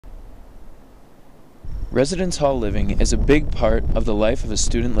Residence hall living is a big part of the life of a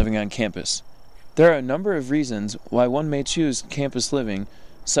student living on campus. There are a number of reasons why one may choose campus living,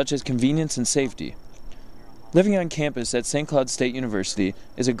 such as convenience and safety. Living on campus at St. Cloud State University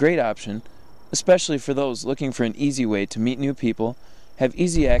is a great option, especially for those looking for an easy way to meet new people, have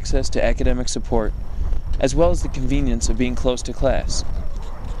easy access to academic support, as well as the convenience of being close to class.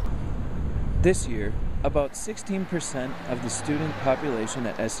 This year, about 16% of the student population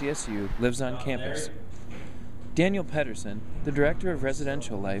at SCSU lives on campus. Daniel Pedersen, the Director of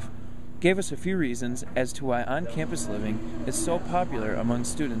Residential Life, gave us a few reasons as to why on-campus living is so popular among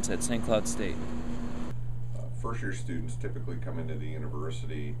students at St. Cloud State. First-year students typically come into the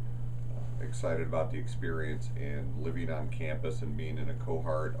university excited about the experience, and living on campus and being in a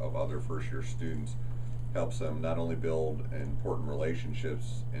cohort of other first-year students helps them not only build important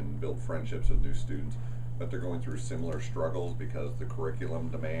relationships and build friendships with new students, but they're going through similar struggles because the curriculum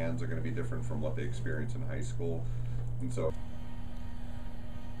demands are going to be different from what they experience in high school. And so,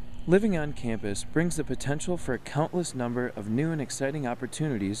 living on campus brings the potential for a countless number of new and exciting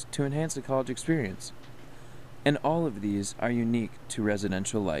opportunities to enhance the college experience. And all of these are unique to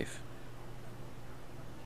residential life.